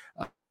share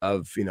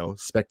of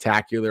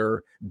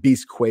spectacular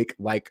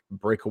Beastquake-like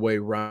breakaway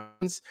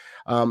runs.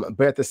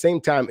 But at the same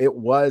time, it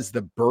was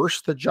the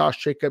burst that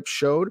Josh Jacobs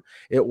showed.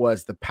 It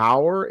was the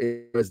power.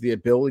 It was the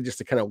ability just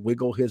to kind of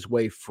wiggle his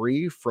way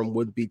free from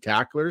would-be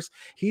tacklers.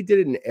 He did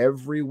it in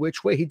every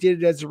which way. He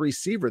did it as a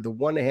receiver. The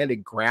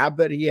one-handed grab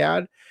that he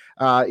had,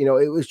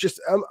 it was just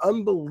an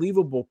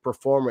unbelievable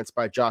performance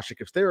by Josh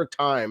Jacobs. There are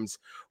times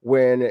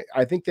when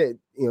I think that,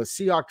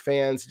 Seahawks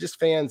fans,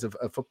 just fans of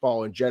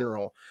football in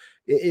general,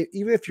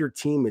 even if your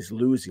team is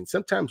losing,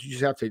 sometimes you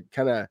just have to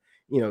kind of,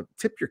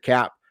 tip your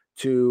cap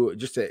to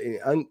just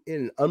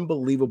an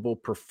unbelievable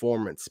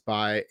performance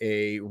by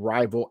a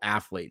rival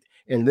athlete.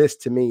 And this,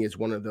 to me, is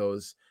one of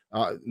those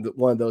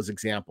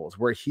examples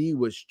where he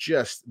was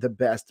just the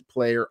best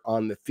player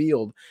on the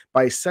field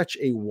by such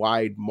a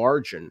wide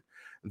margin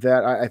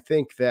that I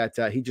think that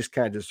he just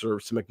kind of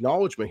deserves some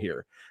acknowledgement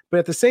here. But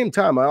at the same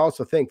time, I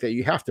also think that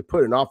you have to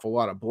put an awful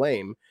lot of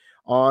blame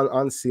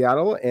on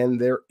Seattle and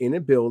their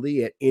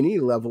inability at any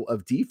level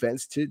of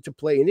defense to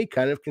play any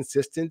kind of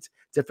consistent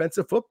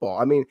defensive football.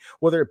 I mean,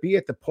 whether it be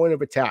at the point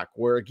of attack,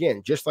 where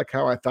again, just like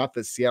how I thought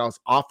that Seattle's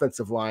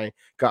offensive line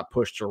got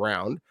pushed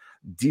around,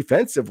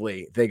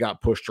 defensively, they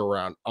got pushed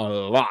around a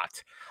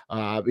lot.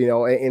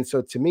 And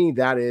so to me,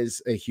 that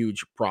is a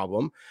huge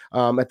problem.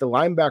 At the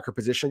linebacker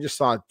position, just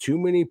saw too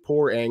many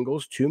poor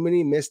angles, too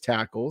many missed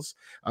tackles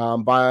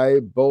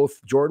by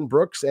both Jordan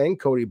Brooks and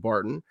Cody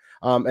Barton.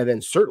 And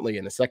then certainly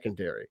in the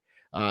secondary.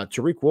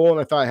 Tariq Woolen,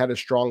 I thought, had a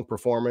strong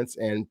performance,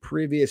 and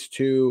previous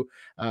to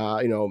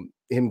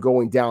him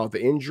going down with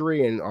the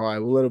injury, and I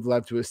would have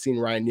loved to have seen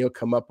Ryan Neal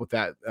come up with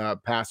that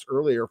pass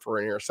earlier for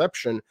an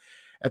interception.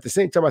 At the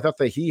same time, I thought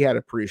that he had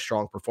a pretty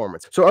strong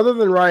performance. So other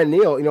than Ryan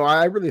Neal,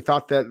 I really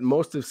thought that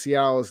most of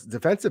Seattle's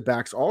defensive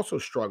backs also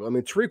struggled. I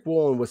mean, Tariq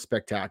Woolen was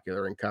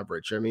spectacular in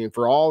coverage. I mean,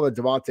 for all the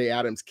Devontae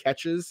Adams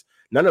catches,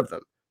 none of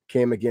them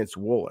came against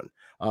Woolen.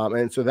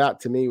 And so that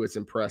to me was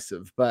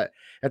impressive. But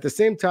at the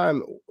same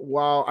time,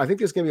 while I think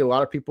there's going to be a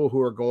lot of people who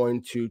are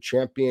going to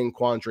champion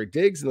Quandre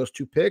Diggs in those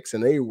 2 picks,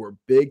 and they were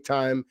big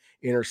time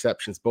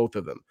interceptions, both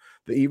of them.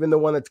 Even the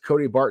one that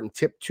Cody Barton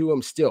tipped to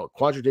him, still,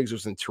 Quandre Diggs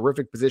was in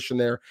terrific position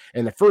there.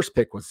 And the first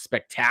pick was a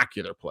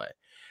spectacular play.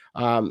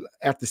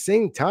 At the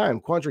same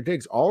time, Quandre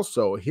Diggs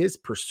also, his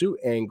pursuit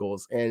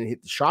angles and his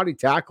shoddy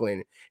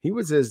tackling, he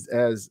was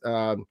as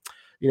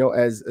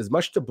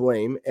much to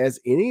blame as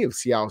any of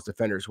Seattle's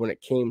defenders when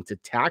it came to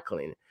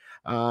tackling.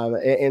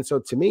 And so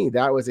to me,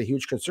 that was a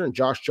huge concern.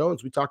 Josh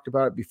Jones, we talked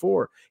about it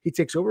before. He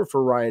takes over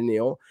for Ryan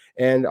Neal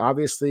and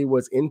obviously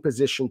was in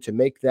position to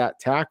make that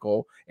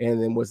tackle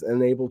and then was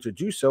unable to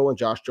do so. And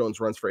Josh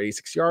Jones runs for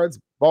 86 yards,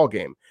 ball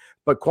game.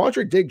 But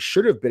Quandre Diggs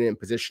should have been in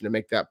position to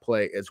make that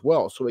play as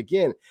well. So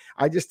again,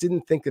 I just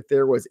didn't think that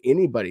there was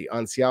anybody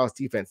on Seattle's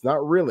defense,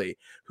 not really,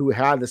 who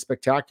had the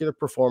spectacular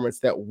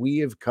performance that we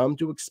have come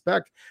to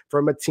expect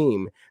from a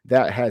team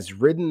that has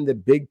ridden the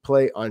big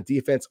play on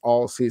defense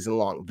all season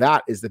long.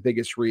 That is the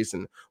biggest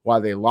reason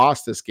why they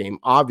lost this game,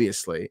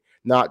 obviously,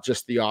 not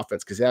just the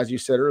offense. Because as you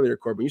said earlier,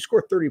 Corbin, you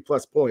score 30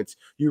 plus points,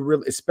 you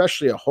really,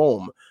 especially at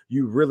home,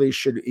 you really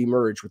should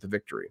emerge with a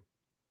victory.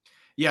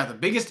 Yeah, the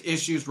biggest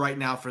issues right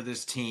now for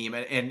this team,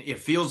 and it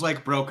feels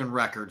like broken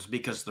records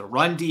because the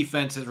run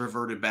defense has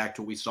reverted back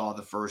to what we saw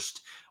the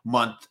first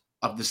month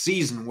of the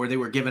season where they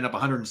were giving up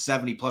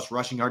 170 plus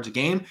rushing yards a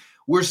game.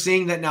 We're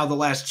seeing that now the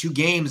last 2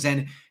 games,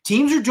 and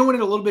teams are doing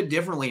it a little bit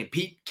differently. And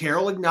Pete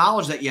Carroll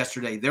acknowledged that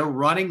yesterday. They're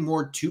running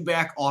more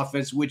 2-back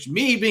offense, which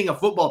me being a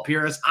football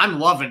purist, I'm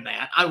loving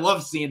that. I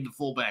love seeing the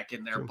fullback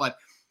in there. Sure. But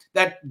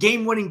that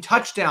game-winning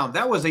touchdown,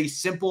 that was a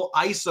simple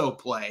ISO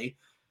play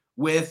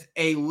with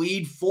a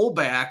lead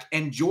fullback,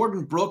 and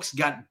Jordan Brooks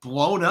got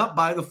blown up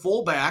by the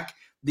fullback.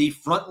 The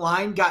front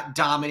line got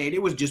dominated.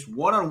 It was just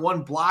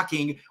one-on-one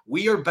blocking.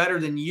 We are better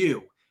than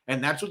you.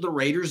 And that's what the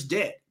Raiders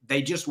did.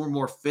 They just were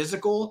more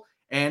physical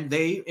and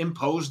they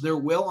imposed their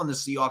will on the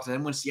Seahawks. And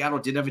then when Seattle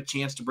did have a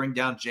chance to bring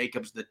down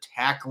Jacobs, the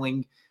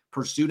tackling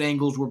pursuit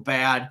angles were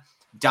bad,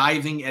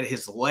 diving at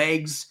his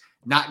legs,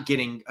 not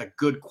getting a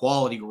good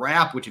quality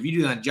wrap, which if you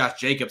do that on Josh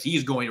Jacobs,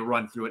 he's going to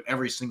run through it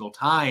every single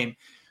time.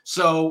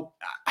 So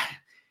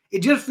it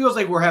just feels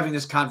like we're having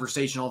this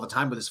conversation all the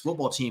time with this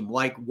football team.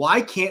 Like,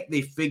 why can't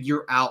they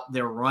figure out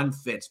their run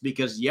fits?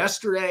 Because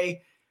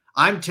yesterday,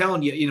 I'm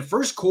telling you, in the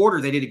first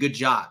quarter, they did a good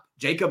job.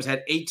 Jacobs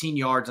had 18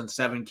 yards on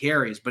 7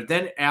 carries. But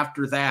then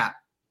after that,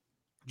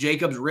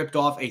 Jacobs ripped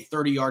off a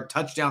 30-yard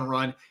touchdown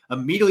run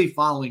immediately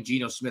following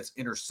Geno Smith's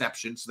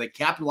interception. So they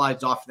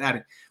capitalized off that.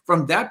 And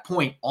from that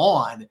point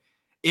on,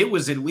 it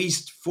was at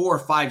least 4 or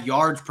 5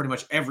 yards pretty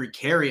much every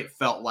carry, it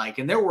felt like.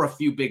 And there were a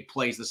few big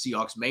plays the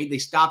Seahawks made. They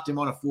stopped him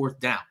on a 4th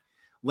down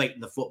late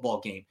in the football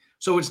game.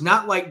 So it's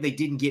not like they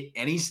didn't get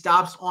any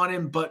stops on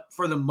him, but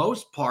for the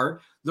most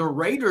part, the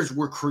Raiders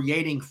were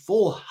creating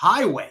full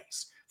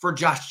highways for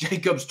Josh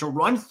Jacobs to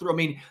run through. I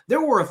mean,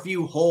 there were a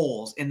few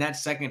holes in that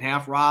second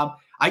half, Rob.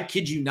 I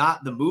kid you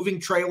not, the moving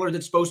trailer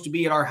that's supposed to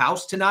be at our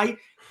house tonight,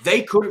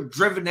 they could have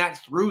driven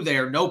that through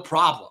there, no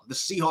problem. The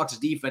Seahawks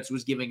defense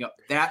was giving up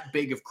that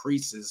big of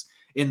creases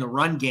in the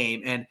run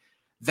game, and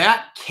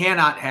that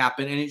cannot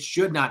happen, and it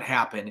should not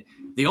happen.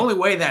 The only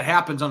way that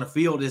happens on the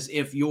field is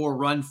if your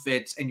run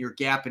fits and your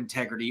gap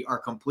integrity are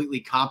completely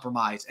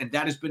compromised, and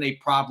that has been a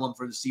problem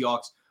for the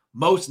Seahawks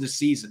most of the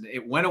season.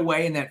 It went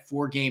away in that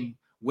 4-game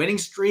winning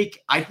streak.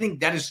 I think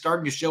that is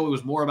starting to show it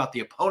was more about the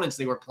opponents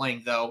they were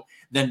playing, though,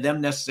 than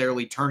them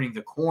necessarily turning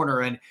the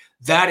corner. And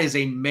that is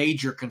a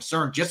major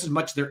concern, just as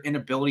much their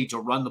inability to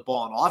run the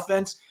ball on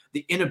offense,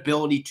 the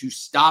inability to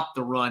stop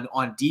the run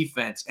on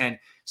defense, and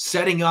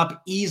setting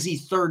up easy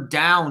 3rd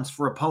downs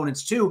for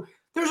opponents, too.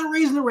 There's a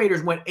reason the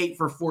Raiders went 8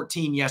 for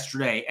 14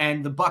 yesterday,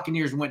 and the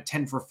Buccaneers went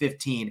 10 for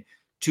 15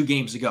 2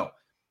 games ago.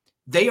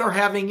 They are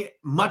having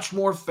much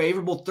more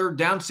favorable 3rd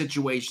down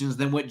situations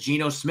than what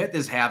Geno Smith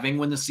is having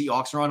when the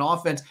Seahawks are on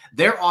offense.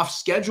 They're off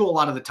schedule a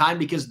lot of the time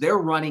because their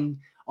running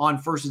on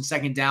 1st and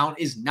 2nd down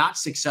is not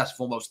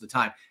successful most of the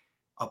time.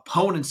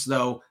 Opponents,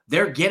 though,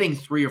 they're getting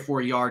 3 or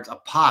 4 yards a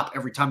pop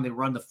every time they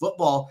run the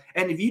football.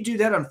 And if you do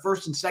that on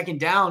 1st and 2nd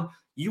down,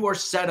 you are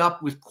set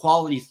up with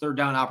quality 3rd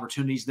down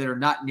opportunities that are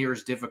not near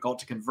as difficult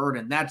to convert.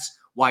 And that's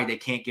why they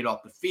can't get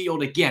off the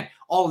field. Again,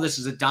 all of this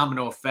is a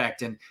domino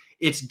effect. And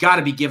it's got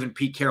to be giving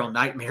Pete Carroll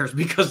nightmares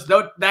because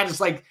that is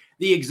like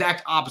the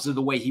exact opposite of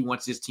the way he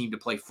wants his team to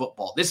play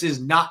football. This is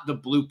not the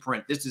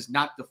blueprint. This is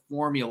not the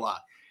formula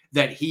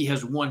that he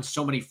has won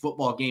so many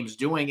football games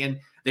doing. And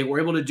they were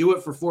able to do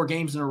it for 4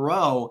 games in a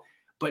row.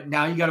 But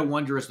now you got to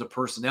wonder, is the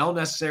personnel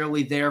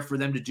necessarily there for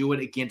them to do it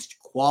against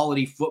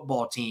quality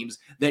football teams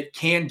that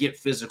can get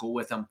physical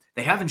with them?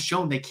 They haven't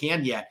shown they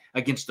can yet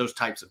against those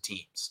types of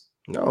teams.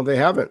 No, they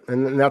haven't.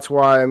 And that's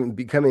why I'm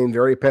becoming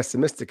very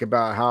pessimistic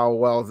about how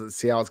well the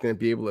Seattle is going to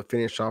be able to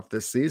finish off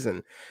this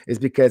season, is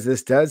because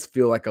this does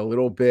feel like a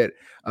little bit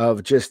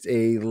of just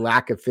a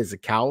lack of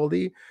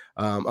physicality,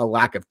 a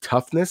lack of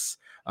toughness.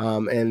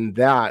 And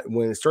that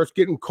when it starts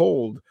getting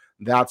cold,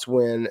 that's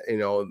when,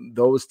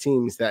 those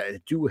teams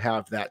that do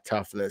have that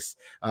toughness,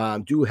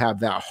 do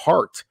have that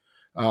heart,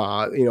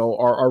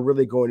 are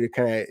really going to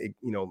kind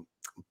of,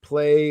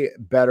 play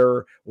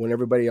better when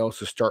everybody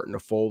else is starting to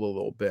fold a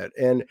little bit.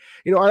 And,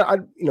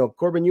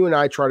 Corbin, you and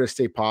I try to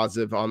stay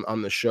positive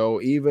on the show,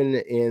 even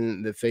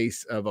in the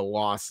face of a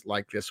loss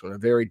like this one, a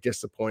very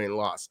disappointing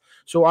loss.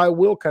 So I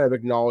will kind of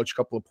acknowledge a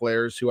couple of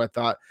players who I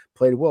thought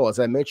played well. As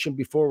I mentioned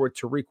before with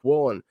Tariq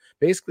Woolen,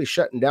 basically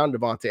shutting down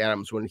Davante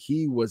Adams when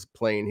he was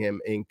playing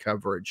him in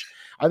coverage.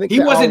 I think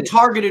he wasn't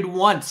targeted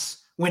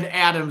once when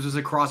Adams was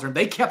across him.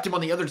 They kept him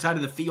on the other side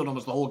of the field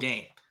almost the whole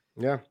game.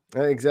 Yeah,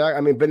 exactly.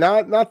 I mean, but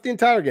not the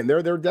entire game.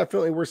 There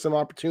definitely were some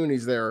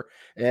opportunities there,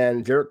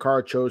 and Derek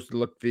Carr chose to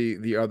look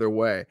the other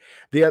way.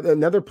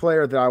 Another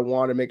player that I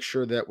want to make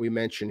sure that we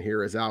mention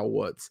here is Al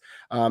Woods.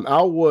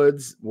 Al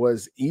Woods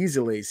was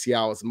easily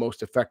Seattle's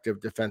most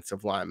effective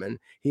defensive lineman.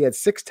 He had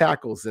 6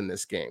 tackles in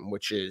this game,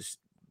 which is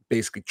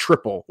basically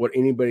triple what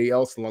anybody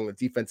else along the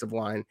defensive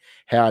line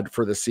had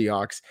for the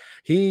Seahawks.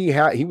 He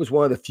was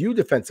one of the few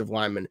defensive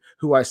linemen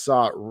who I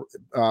saw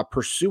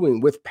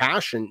pursuing with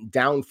passion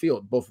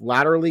downfield, both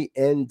laterally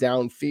and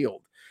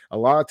downfield. A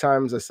lot of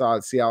times I saw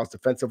Seattle's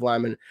defensive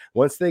linemen,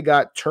 once they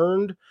got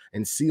turned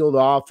and sealed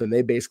off, and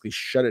they basically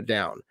shut it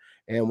down.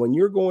 And when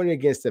you're going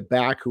against a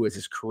back who is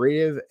as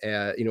creative,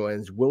 and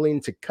is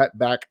willing to cut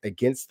back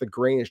against the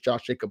grain as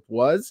Josh Jacobs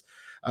was,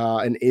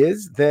 and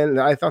is, then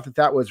I thought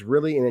that was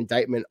really an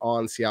indictment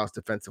on Seattle's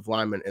defensive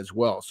lineman as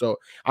well. So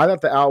I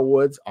thought that Al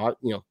Woods,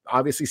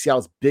 obviously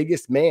Seattle's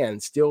biggest man,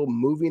 still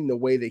moving the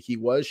way that he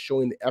was,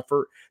 showing the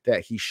effort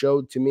that he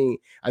showed to me.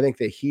 I think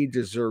that he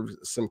deserves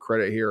some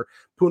credit here.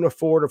 Poona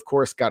Ford, of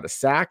course, got a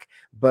sack,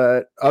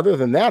 but other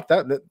than that,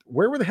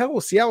 where the hell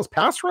was Seattle's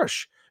pass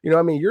rush?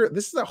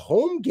 This is a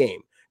home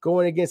game.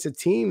 going against a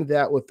team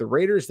that with the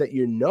Raiders that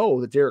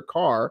that Derek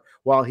Carr,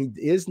 while he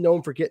is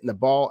known for getting the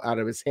ball out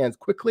of his hands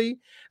quickly,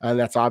 and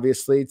that's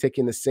obviously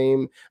taking the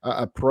same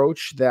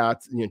approach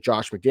that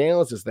Josh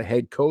McDaniels is the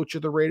head coach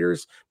of the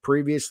Raiders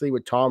previously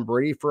with Tom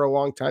Brady for a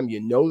long time.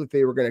 That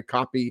they were going to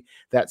copy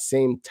that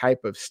same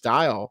type of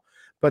style.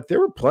 But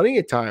there were plenty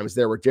of times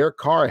there where Derek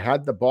Carr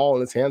had the ball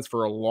in his hands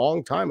for a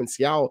long time, and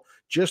Seattle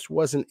just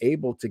wasn't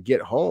able to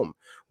get home.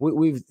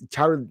 We've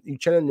touted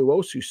Uchenna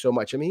Nwosu so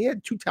much. I mean, he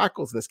had 2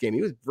 tackles in this game.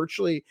 He was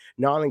virtually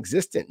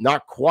non-existent,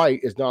 not quite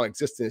as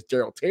non-existent as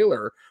Darrell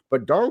Taylor,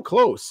 but darn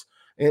close.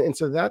 And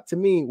so that to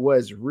me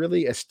was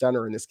really a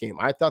stunner in this game.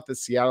 I thought that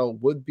Seattle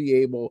would be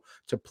able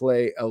to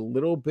play a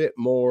little bit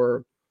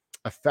more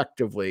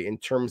effectively in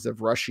terms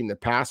of rushing the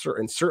passer,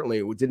 and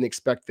certainly we didn't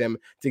expect them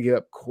to give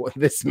up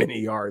this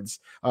many yards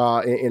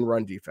in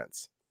run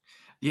defense.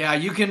 Yeah,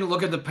 you can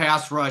look at the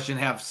pass rush and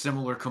have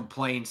similar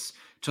complaints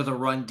to the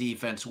run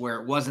defense where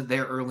it wasn't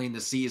there early in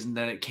the season,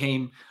 then it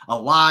came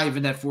alive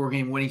in that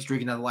 4-game winning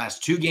streak, and then the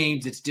last 2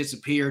 games it's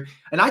disappeared.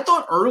 And I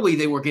thought early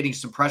they were getting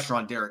some pressure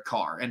on Derek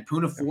Carr, and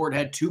Poona Ford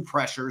had 2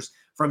 pressures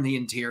from the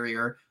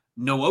interior.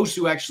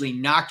 Nwosu actually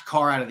knocked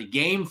Carr out of the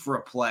game for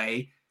a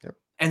play.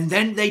 And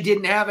then they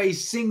didn't have a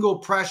single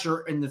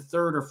pressure in the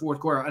 3rd or 4th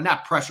quarter.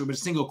 Not pressure, but a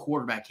single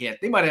quarterback hit.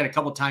 They might have had a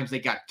couple times they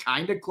got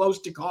kind of close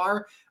to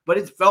Carr, but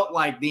it felt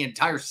like the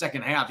entire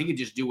second half, he could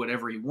just do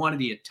whatever he wanted.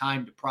 He had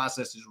time to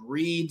process his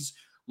reads,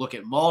 look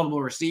at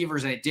multiple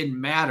receivers, and it didn't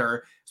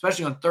matter.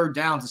 Especially on 3rd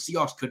downs, the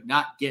Seahawks could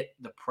not get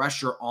the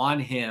pressure on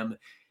him.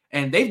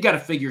 And they've got to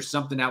figure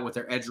something out with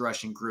their edge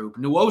rushing group.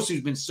 Nwosu's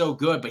been so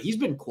good, but he's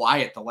been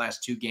quiet the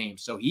last 2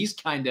 games. So he's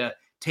kind of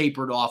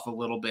tapered off a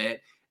little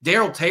bit.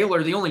 Darrell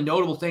Taylor, the only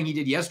notable thing he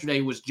did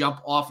yesterday was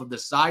jump off of the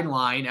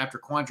sideline after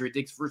Quandre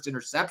Diggs' first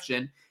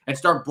interception and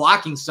start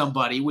blocking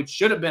somebody, which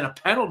should have been a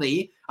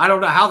penalty. I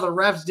don't know how the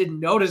refs didn't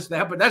notice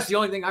that, but that's the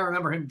only thing I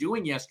remember him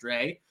doing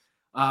yesterday.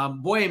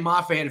 Boye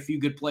Mafe had a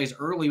few good plays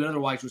early, but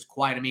otherwise was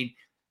quiet. I mean,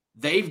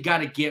 they've got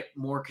to get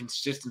more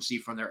consistency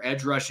from their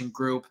edge rushing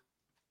group.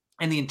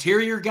 And the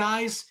interior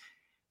guys,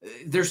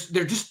 they're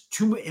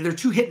too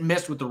hit and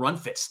miss with the run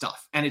fit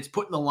stuff, and it's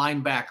putting the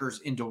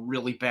linebackers into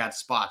really bad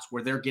spots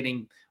where they're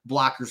getting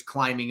blockers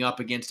climbing up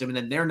against them, and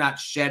then they're not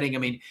shedding. I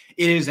mean,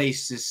 it is a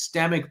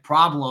systemic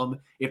problem.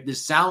 If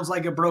this sounds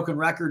like a broken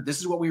record, this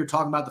is what we were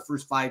talking about the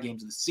first 5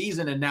 games of the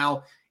season, and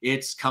now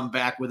it's come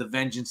back with a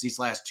vengeance these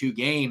last 2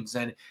 games,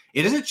 and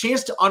it is a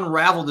chance to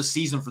unravel the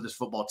season for this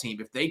football team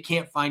if they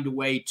can't find a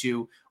way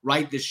to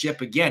right the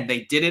ship again.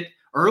 They did it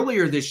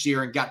earlier this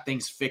year and got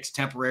things fixed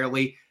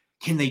temporarily.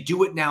 Can they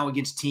do it now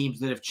against teams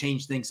that have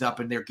changed things up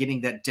and they're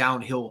getting that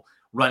downhill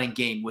running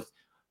game with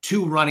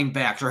 2 running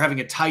backs or having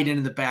a tight end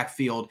in the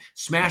backfield,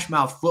 smash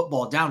mouth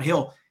football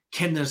downhill?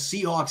 Can the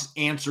Seahawks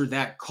answer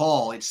that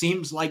call? It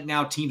seems like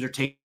now teams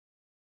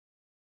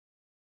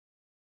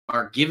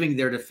are giving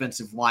their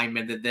defensive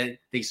linemen that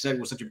they said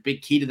was such a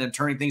big key to them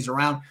turning things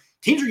around.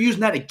 Teams are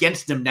using that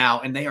against them now,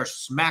 and they are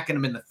smacking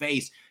them in the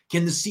face.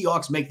 Can the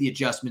Seahawks make the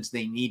adjustments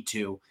they need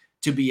to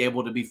be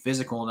able to be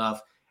physical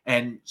enough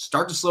and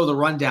start to slow the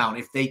run down?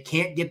 If they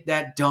can't get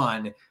that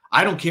done,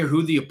 I don't care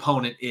who the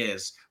opponent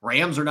is.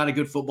 Rams are not a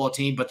good football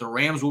team, but the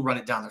Rams will run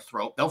it down their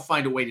throat. They'll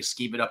find a way to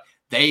scheme it up.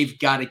 They've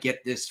got to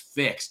get this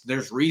fixed.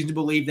 There's reason to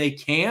believe they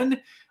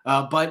can,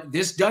 but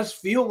this does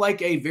feel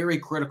like a very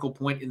critical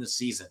point in the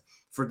season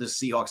for the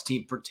Seahawks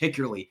team,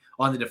 particularly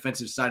on the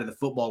defensive side of the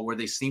football, where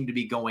they seem to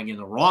be going in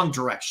the wrong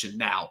direction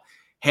now,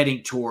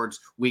 heading towards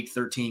Week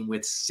 13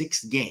 with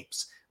 6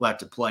 games left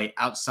to play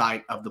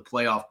outside of the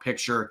playoff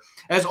picture.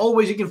 As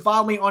always, you can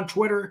follow me on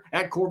Twitter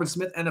at Corbin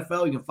Smith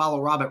NFL. You can follow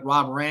Rob at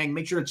Rob Rang.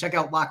 Make sure to check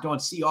out Locked On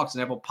Seahawks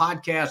and Apple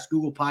Podcasts,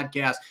 Google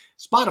Podcasts,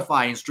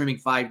 Spotify, and streaming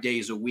 5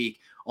 days a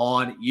week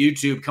on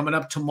YouTube. Coming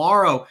up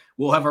tomorrow,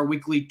 we'll have our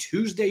weekly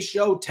Tuesday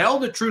show, Tell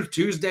the Truth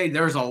Tuesday.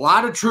 There's a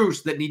lot of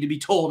truths that need to be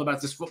told about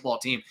this football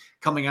team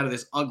coming out of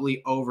this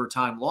ugly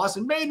overtime loss,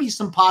 and maybe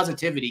some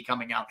positivity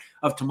coming out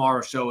of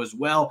tomorrow's show as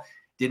well.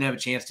 Didn't have a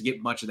chance to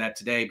get much of that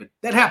today, but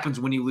that happens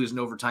when you lose an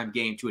overtime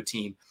game to a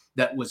team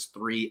that was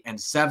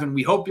 3-7.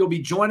 We hope you'll be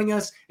joining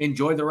us.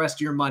 Enjoy the rest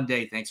of your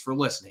Monday. Thanks for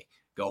listening.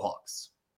 Go Hawks.